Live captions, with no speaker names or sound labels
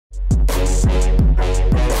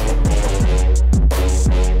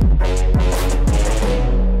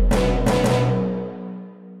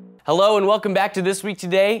Hello and welcome back to This Week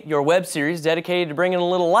Today, your web series dedicated to bringing a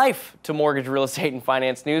little life to mortgage, real estate, and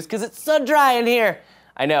finance news, because it's so dry in here.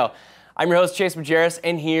 I know. I'm your host, Chase Majerus,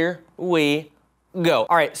 and here we go.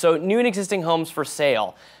 All right, so new and existing homes for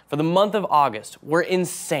sale for the month of August were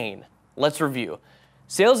insane. Let's review.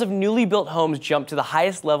 Sales of newly built homes jumped to the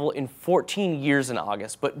highest level in 14 years in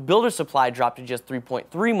August, but builder supply dropped to just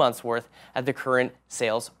 3.3 months worth at the current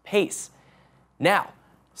sales pace. Now,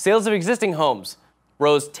 sales of existing homes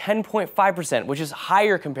rose 10.5%, which is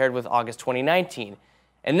higher compared with August 2019.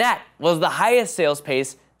 And that was the highest sales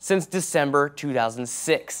pace since December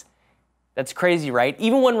 2006. That's crazy, right?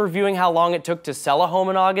 Even when reviewing how long it took to sell a home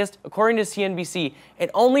in August, according to CNBC, it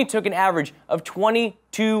only took an average of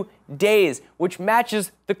 22 days, which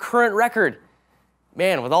matches the current record.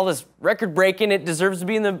 Man, with all this record breaking, it deserves to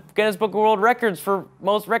be in the Guinness Book of World Records for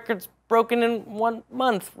most records broken in 1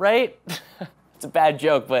 month, right? It's a bad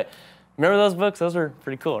joke, but remember those books? Those were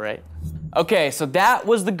pretty cool, right? Okay, so that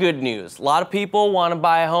was the good news. A lot of people want to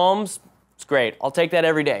buy homes. It's great. I'll take that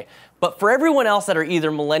every day. But for everyone else that are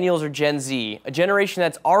either millennials or Gen Z, a generation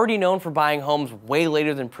that's already known for buying homes way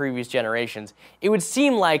later than previous generations, it would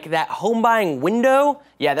seem like that home buying window,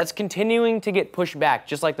 that's continuing to get pushed back,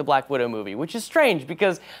 just like the Black Widow movie, which is strange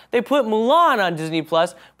because they put Mulan on Disney+,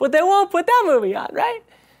 but they won't put that movie on, right?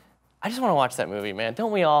 I just want to watch that movie, man.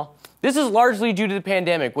 Don't we all? This is largely due to the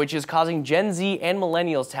pandemic, which is causing Gen Z and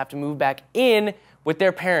millennials to have to move back in with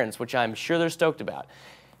their parents, which I'm sure they're stoked about.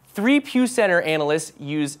 3 Pew Center analysts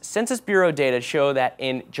use Census Bureau data to show that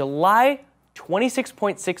in July,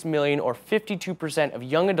 26.6 million or 52% of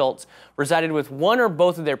young adults resided with one or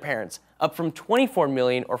both of their parents, up from 24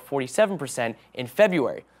 million or 47% in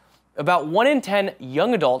February. About 1 in 10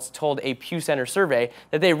 young adults told a Pew Center survey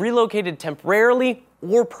that they relocated temporarily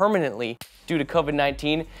or permanently due to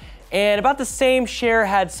COVID-19, and about the same share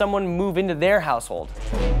had someone move into their household.